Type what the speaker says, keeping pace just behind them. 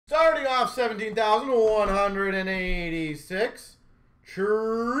Starting off 17,186.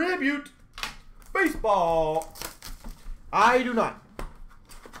 Tribute Baseball. I do not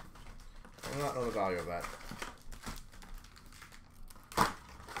know the value of that.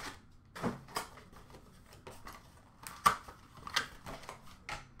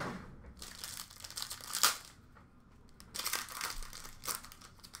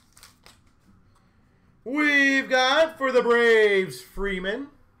 We've got for the Braves, Freeman.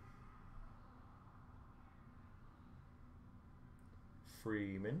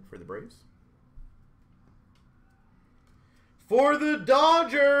 Freeman for the Braves. For the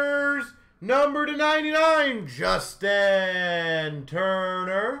Dodgers, number /99, Justin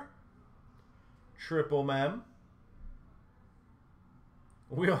Turner. Triple Mem.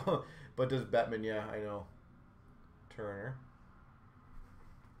 But does Bettman, yeah, I know. Turner.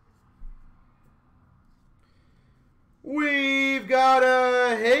 We've got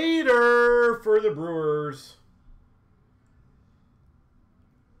a hater for the Brewers.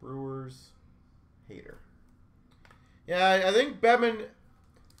 Brewers hater. Yeah, I think Bettman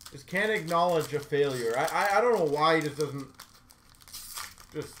just can't acknowledge a failure. I don't know why he just doesn't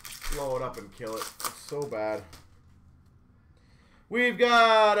just blow it up and kill it. It's so bad. We've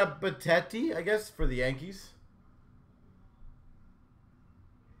got a Betteti, I guess, for the Yankees.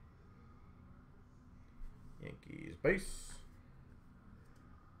 Yankees base.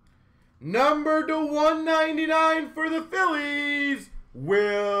 Number /199 for the Phillies,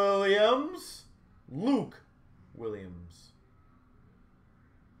 Williams. Luke Williams.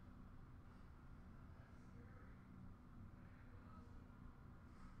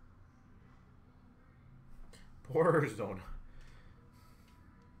 Poor Arizona.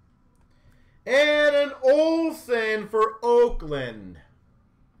 And an Olsen for Oakland.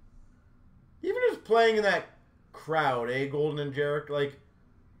 Even just playing in that crowd, eh? Golden and Jarek, like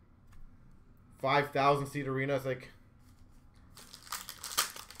 5,000 seat arena. It's like,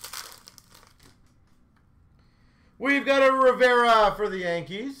 we've got a Rivera for the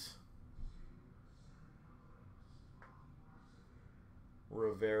Yankees.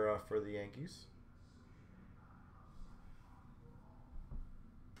 Rivera for the Yankees.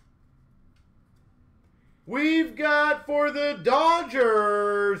 We've got for the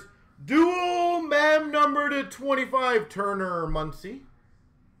Dodgers, dual mem number /25, Turner Muncy.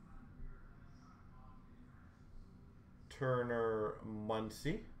 Turner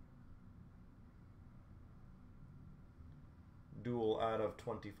Muncy. Dual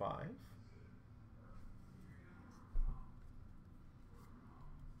 /25.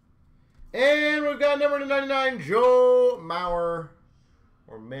 And we've got number /99, Joe Mauer,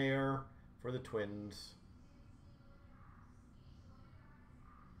 or Mayer, for the Twins.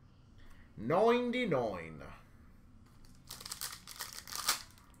 99.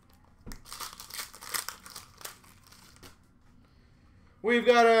 We've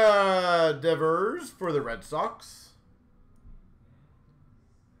got a Devers for the Red Sox.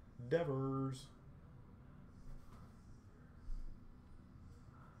 Devers.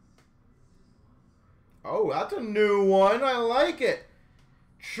 Oh, that's a new one. I like it.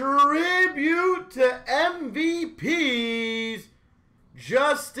 Tribute to MVPs.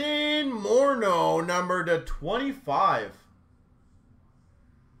 Justin Morneau, number /25.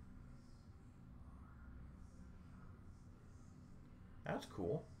 That's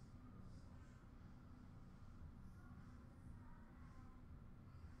cool.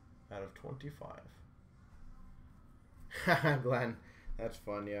 Out of 25. Glenn, that's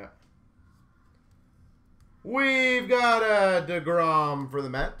fun, yeah. We've got a DeGrom for the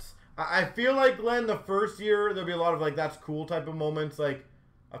Mets. I feel like, Glenn, the first year, there'll be a lot of, like, that's cool type of moments, like,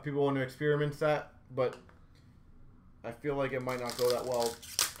 people want to experiment that, but I feel like it might not go that well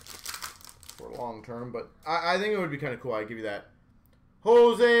for long term, but I think it would be kind of cool. I give you that.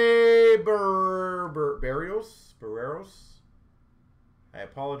 Jose Barrios. I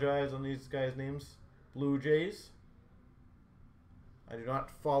apologize on these guys' names. Blue Jays. I do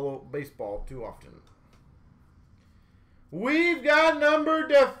not follow baseball too often. We've got number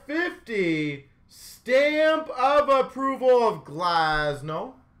 /50, stamp of approval of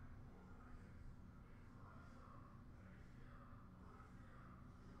Glasnow.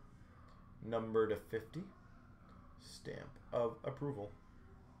 Number /50, stamp of approval.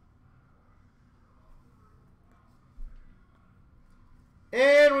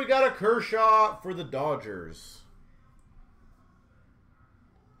 And we got a Kershaw for the Dodgers.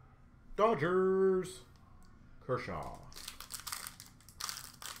 Dodgers. Kershaw.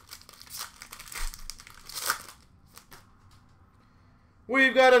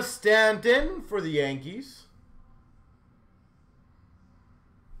 We've got a Stanton for the Yankees.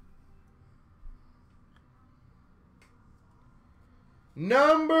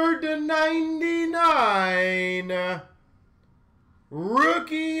 Number to 99.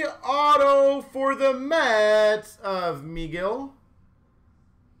 Rookie auto for the Mets of Miguel.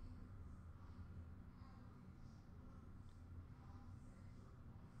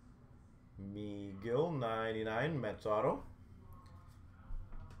 Miguel, 99, Mets auto.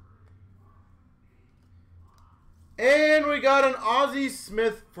 And we got an Ozzie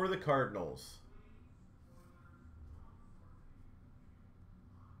Smith for the Cardinals.